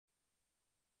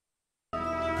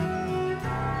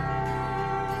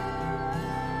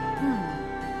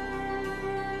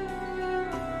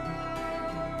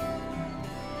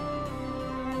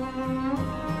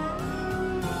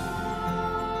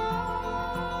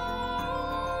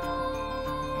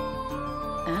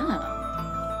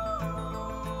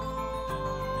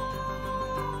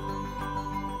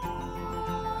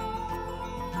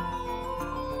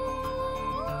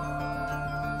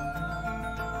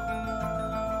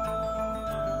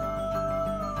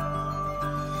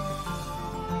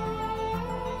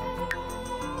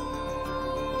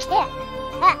Hello?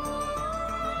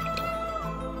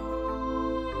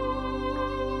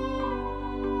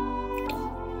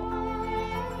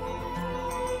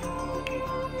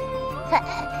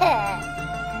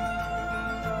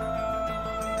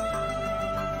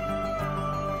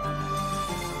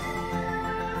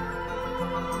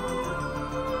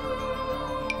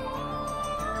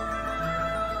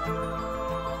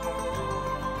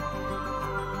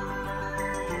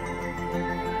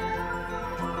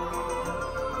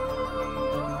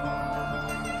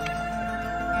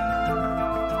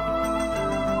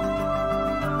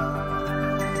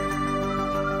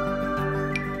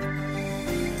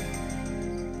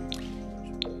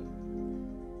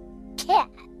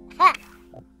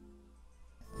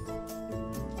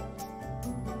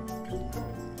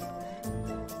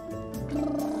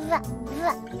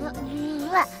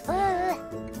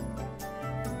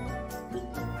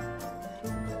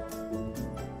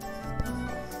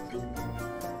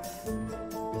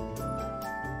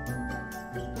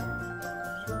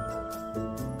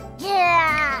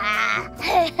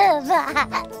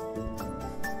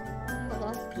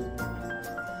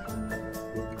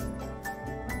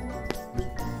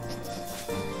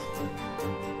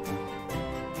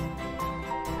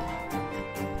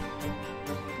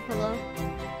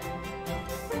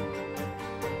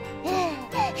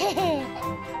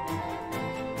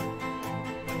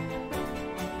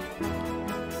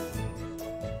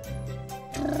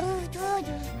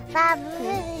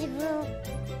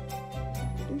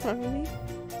 You talking to me?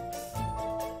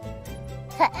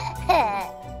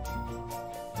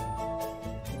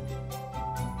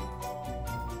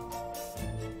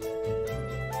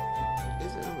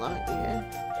 Is it unlocked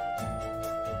yet?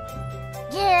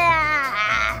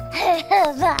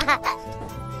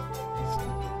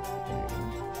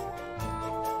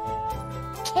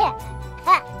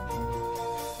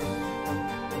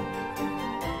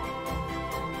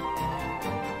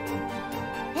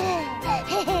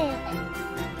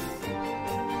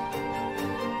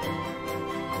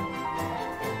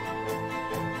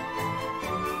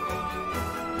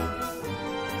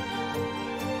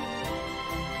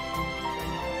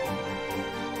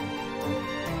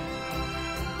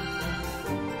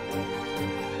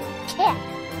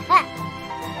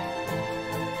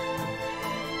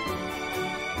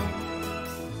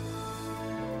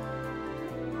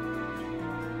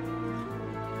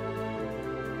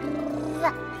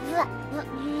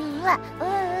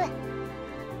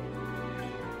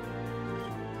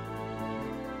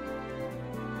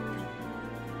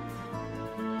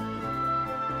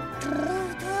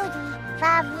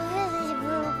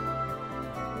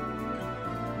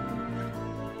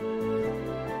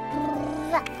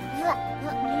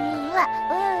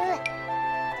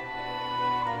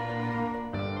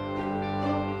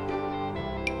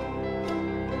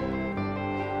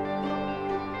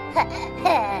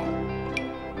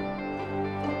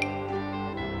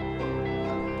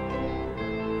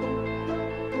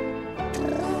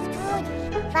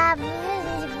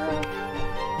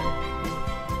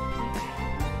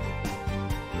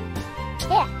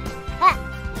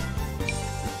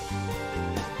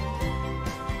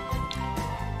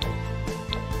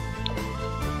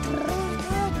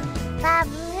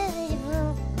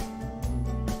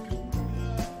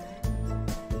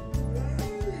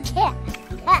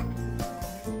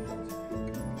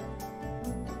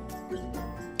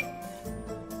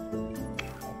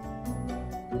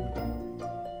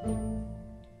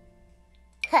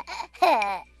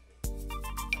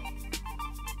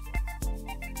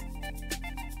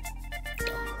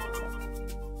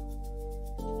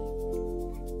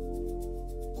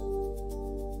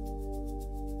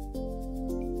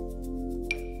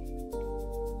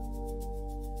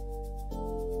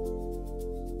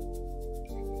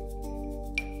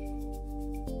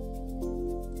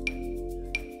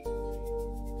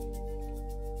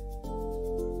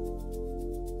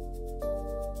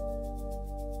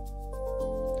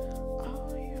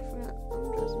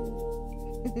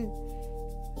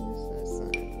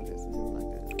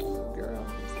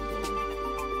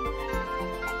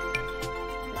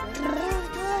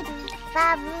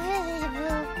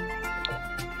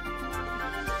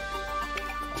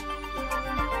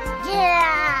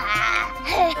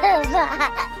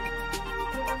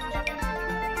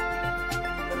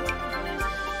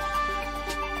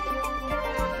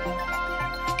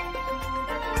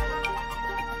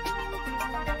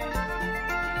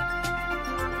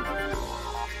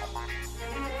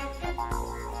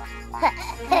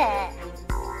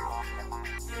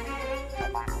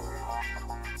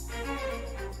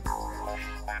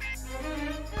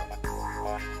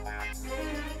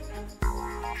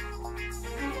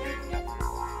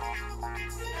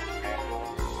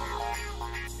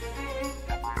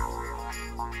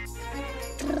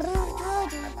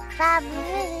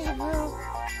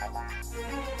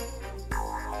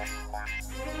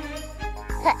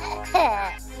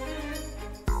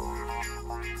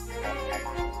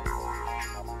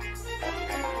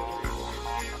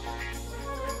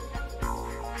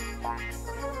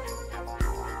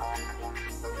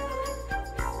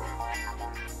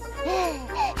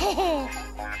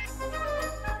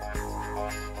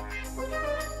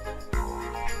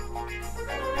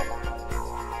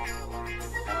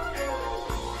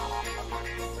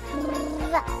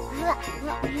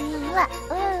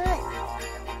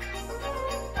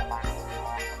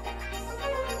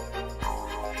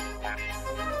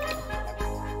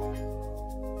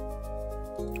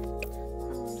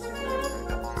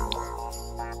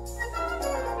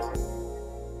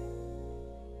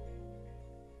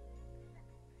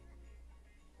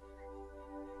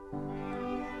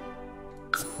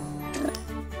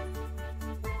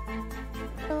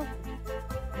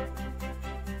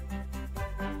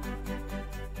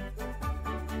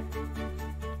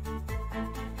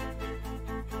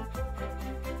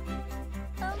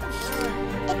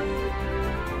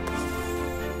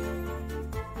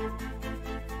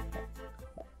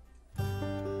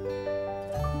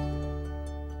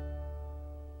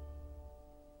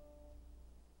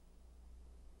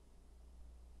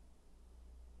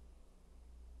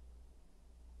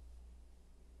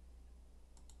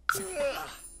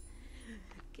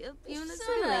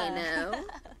 Bueno.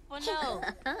 Bueno.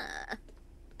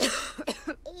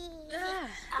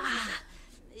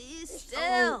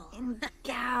 Still.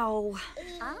 Engao.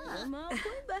 Uma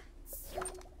cuiba.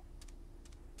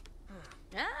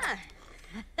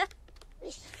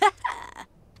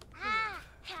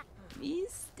 Be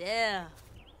still.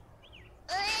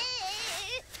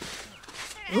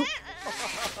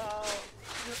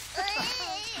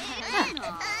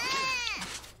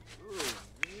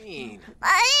 Mean.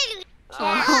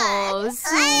 Oh,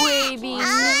 sweetie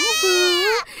Nubu.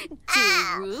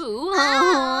 Doo.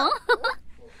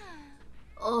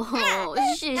 Oh,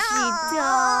 shishi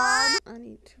dog. I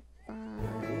need to find.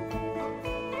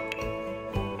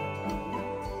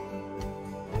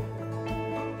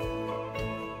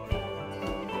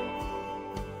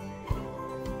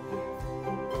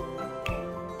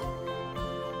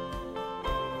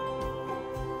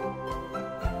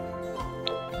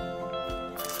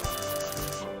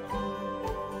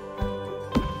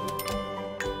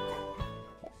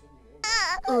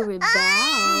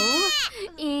 Uribao.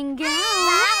 Ingao.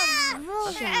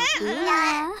 Shakula.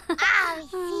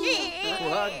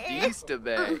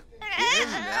 Quadistabe.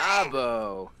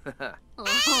 Nabo. Oh,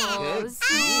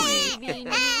 sweetie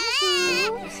Nubu.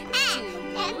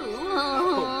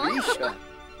 Orisha.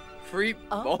 Free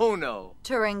Bono.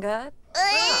 Turinga.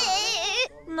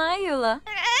 Nayula.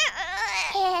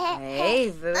 Hey,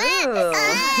 Vu.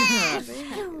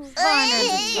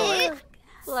 Varner.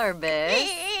 Flurbis.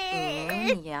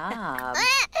 Yab.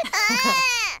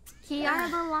 Kiara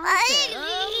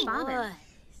Balante. Bobbin.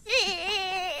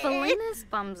 Felinas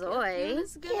Bumzoy.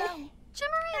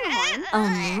 Chimarina Oh,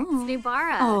 no.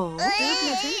 Snubara. Oh.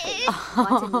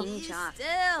 Watanini Chop.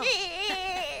 Still.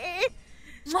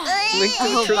 Link to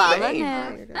Oh, Tremaine.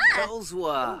 Balana.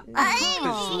 Elswa.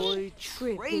 Kazoy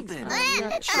Traben.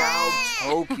 Chow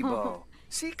Tokibo.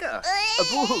 Sika.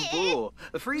 Abu.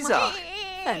 Frieza.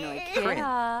 Fenwick.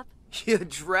 Kirop.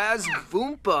 Yadraz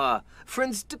Vumpa.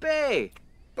 Friends Debay.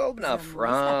 Bobna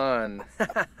Fran.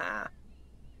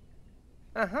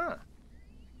 Uh-huh.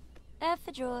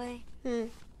 Effajoy. Hmm.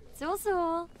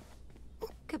 Zul.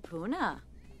 Kapuna.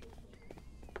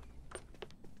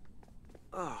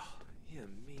 Oh,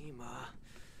 Yamima.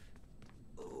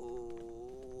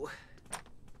 Oh.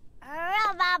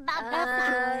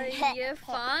 You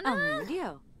fun?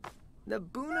 Amudio.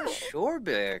 Nabuna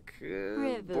Shorbik.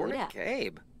 Born Rivuda. at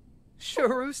Cabe.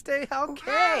 Sharuste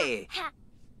Halkay.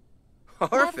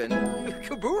 Harfin.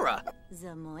 Kabura.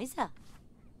 Zamoisa.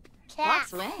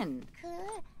 What's when?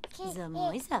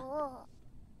 Zamoisa.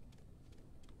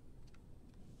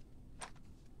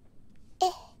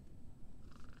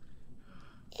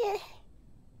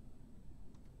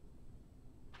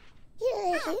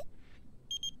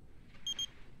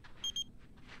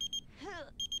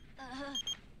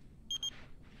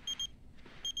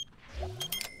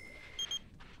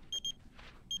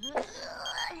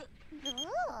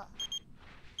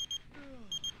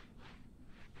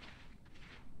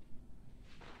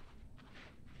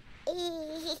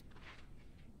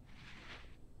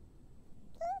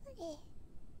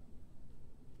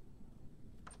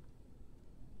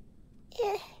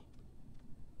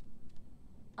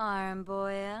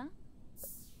 Armboya.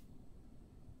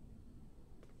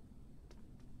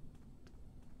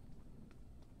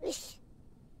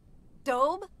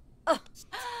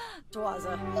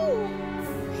 Dwaza.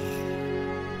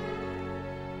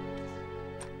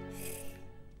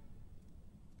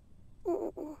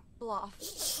 Bluff.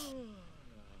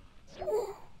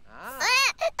 Ah.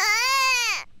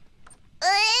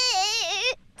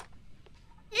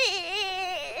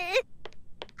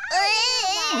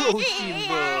 Oh,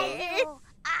 Jimbo.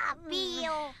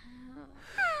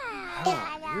 Oh,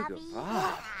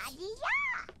 goodbye.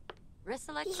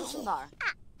 Risselek Kumbar.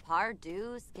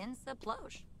 Pardu Skinsa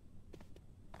Plosh.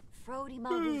 Frody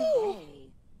Mabu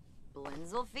Bay.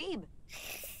 Blinzel Phoebe.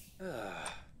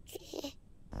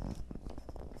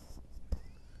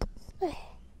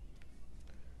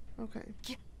 Okay.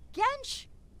 Gensh.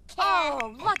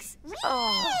 Oh, Lux.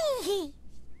 Oh.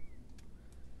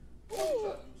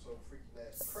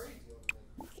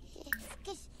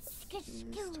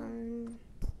 It's time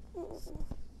for.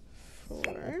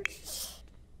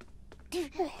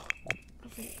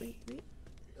 Okay, wait.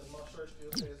 Does my shirt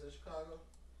still say it's in Chicago?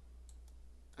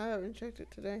 I haven't checked it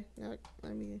today. Now,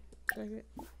 let me check it.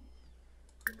 That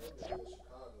bitch in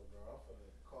Chicago, bro. I'm finna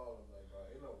call him like, bro,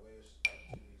 ain't no way it's like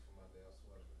 2 weeks for my damn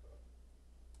sweater, bro.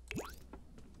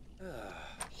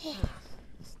 Get what?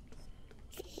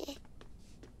 Did you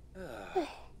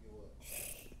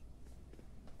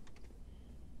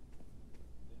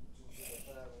get that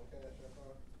 5 on Cash App, huh?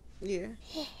 Yeah.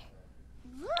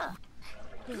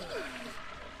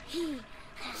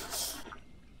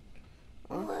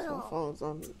 Oh, my phone's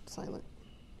on silent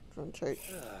from church.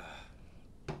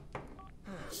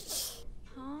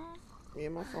 Yeah,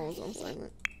 my phone's on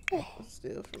silent.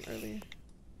 Still from earlier.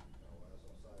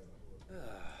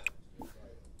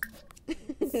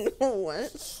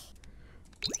 What?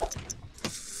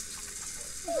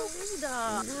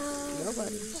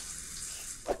 Nobody.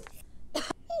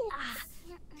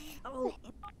 Oh.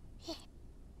 You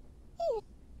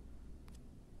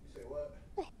say what?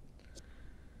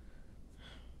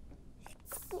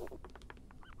 Oh,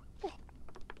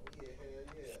 yeah,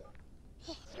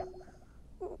 hell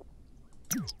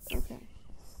yeah. Okay.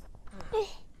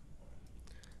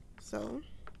 So,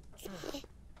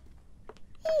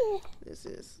 this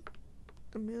is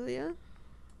Amelia,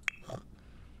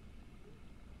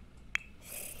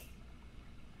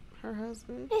 her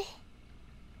husband,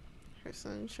 her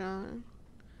son Sean,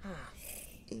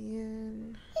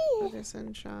 and other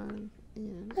son Sean,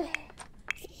 and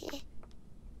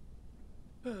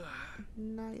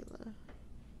Nyla.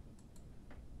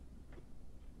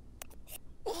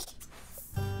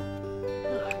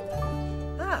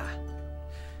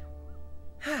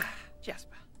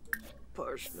 Jasper.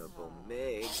 Parsnable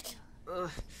Meg. Oh,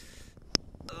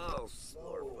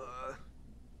 Slorpa.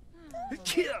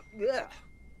 Yeah.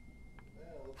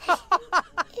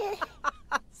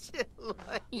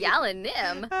 Y'all and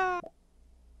them.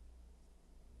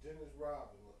 Dennis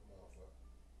Robin looking motherfucker.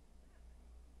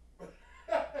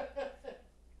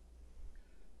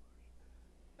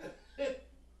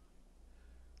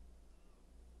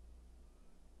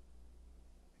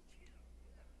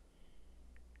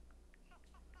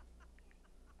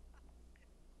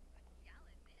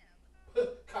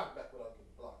 Cock back without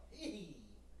getting blocked.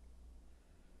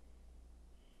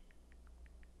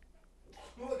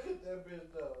 Look at that bitch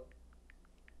though.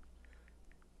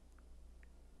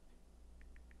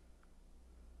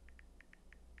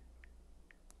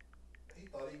 He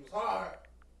thought he was hard.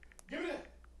 Give me that.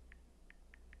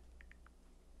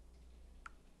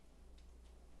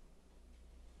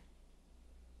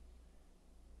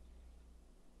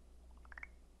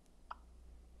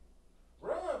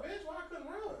 Run, bitch. Why I couldn't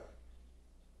run?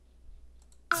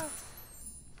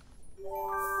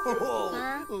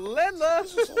 Oh, Ledla.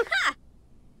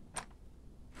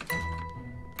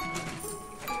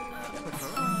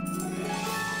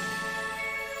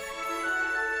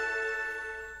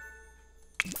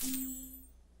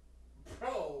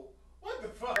 Bro, what the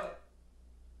fuck?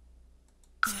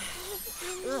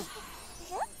 Oh.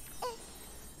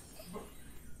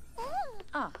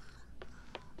 Bro,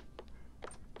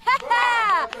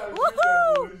 I gotta drink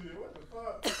that bullshit. What the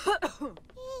fuck?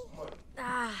 Money.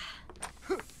 Ah.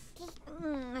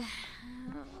 Mm.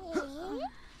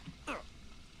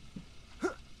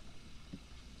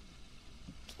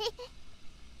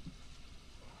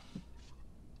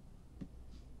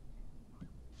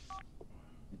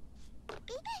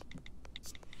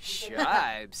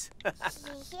 Shibes.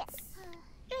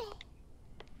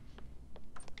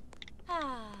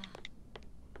 Ah.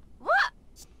 What?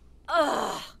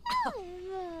 Ugh.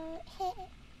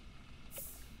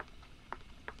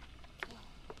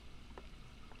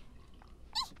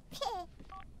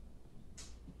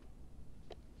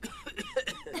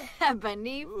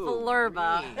 Bani Flurba.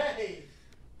 Hey,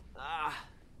 Ah.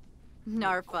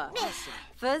 Narfa.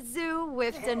 Fazoo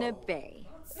Wiftana Bay.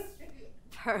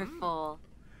 Purple.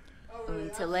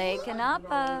 Untale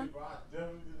Kanapa.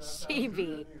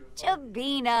 Shibi.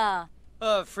 Chabina.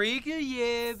 Freaky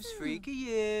yibs, freaky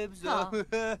yibs.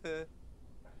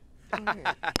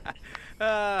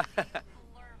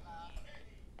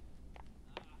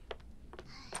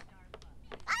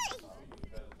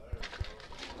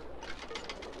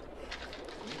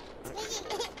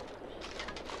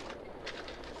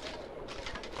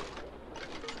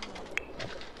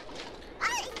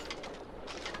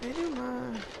 They do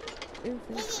my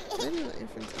infants. They do the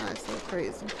infant's eyes so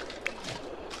crazy.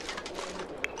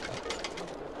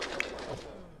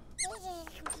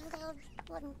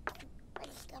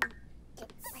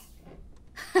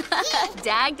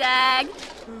 Dag, dag.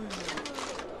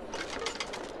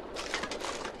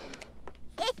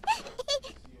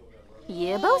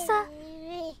 Yeah, bosa.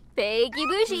 Peggy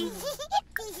bougie.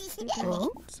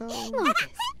 Oh, so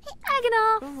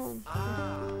Agonal. go home.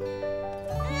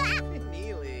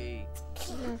 Neely.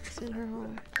 I'm gonna have to send her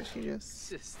home because she just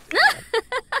Sister.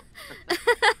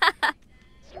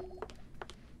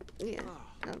 yeah,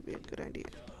 that would be a good idea.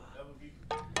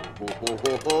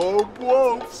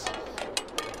 Whoa.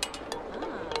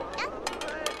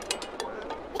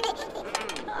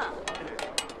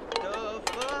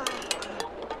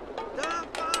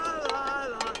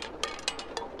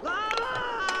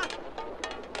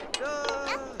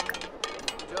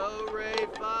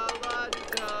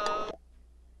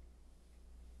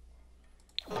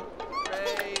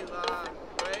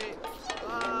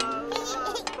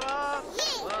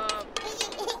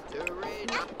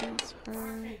 It's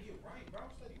her.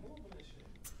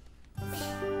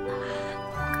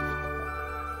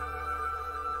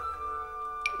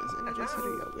 Isn't just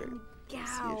her yogurt? See if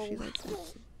she likes it.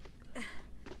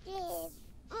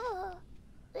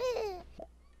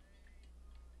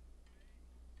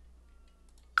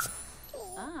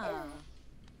 Ah.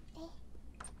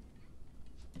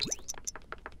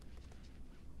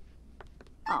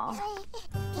 Oh.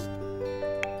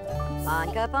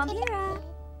 Panka Pampira.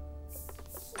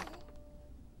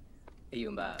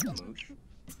 Yumba moosh.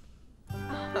 Oh,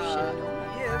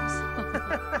 Yibs.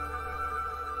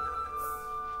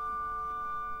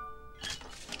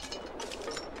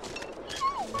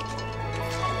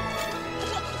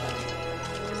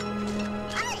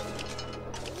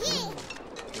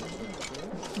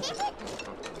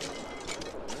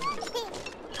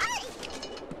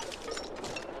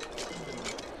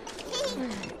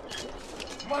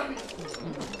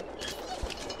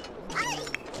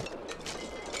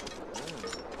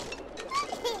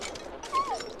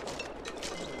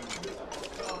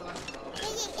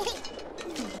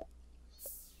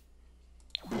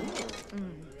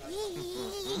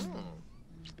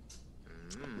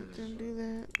 Don't do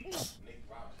that.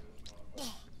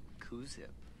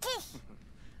 Kuzip.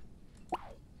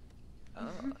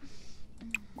 Oh.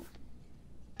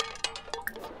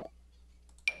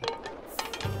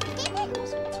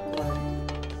 There's a toy.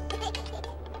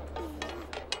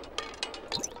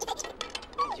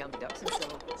 Jumped up so.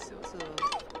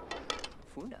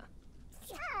 Funa.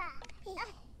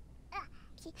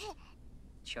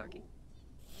 Sharky.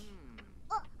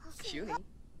 Cutie.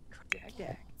 Dag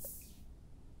dag.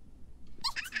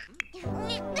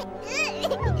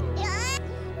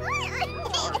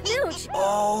 Nooch.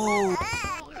 Oh.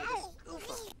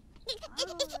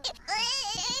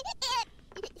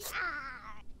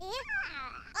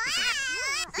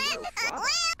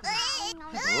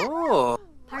 Oh.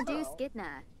 Pardu skidna.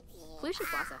 Plusha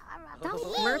flassa. Don't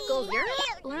Merkel, you're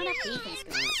learn a peeping.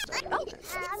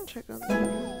 Check on that.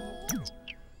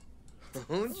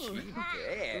 Oh, gee,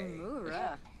 dang.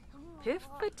 Mura.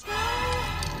 Piffata.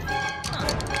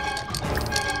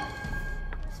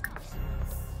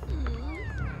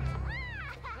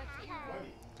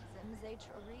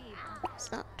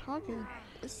 Stop talking.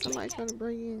 It's somebody trying to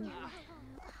break in.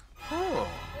 Oh.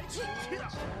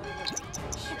 Chives.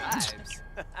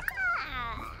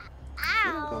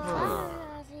 Go for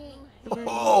it.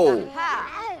 Oh.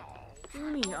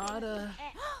 Miata.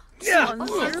 Yeah.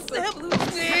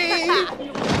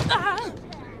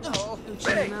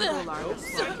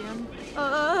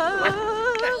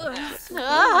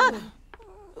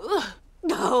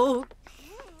 No.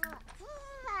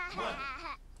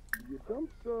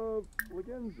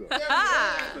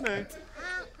 Good night.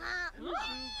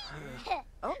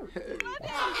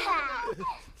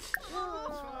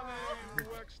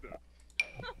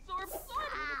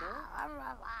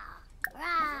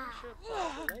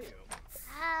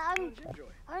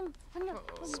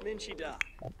 Sminchy da.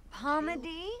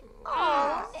 Pomady?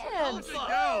 Oh, Nibs.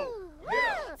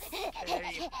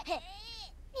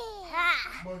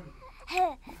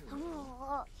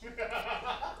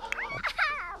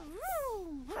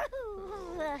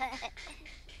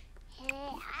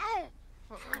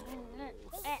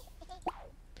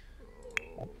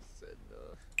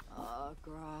 Oh,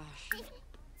 gosh.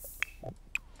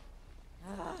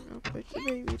 I'll put the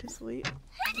baby to sleep.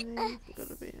 And then you can go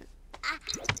to bed.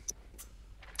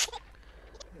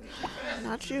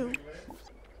 Not you.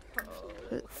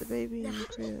 Put the baby in the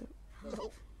crib.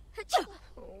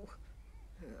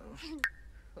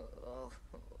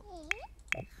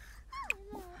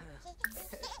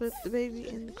 Put the baby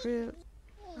in the crib.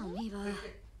 Oh, Miva.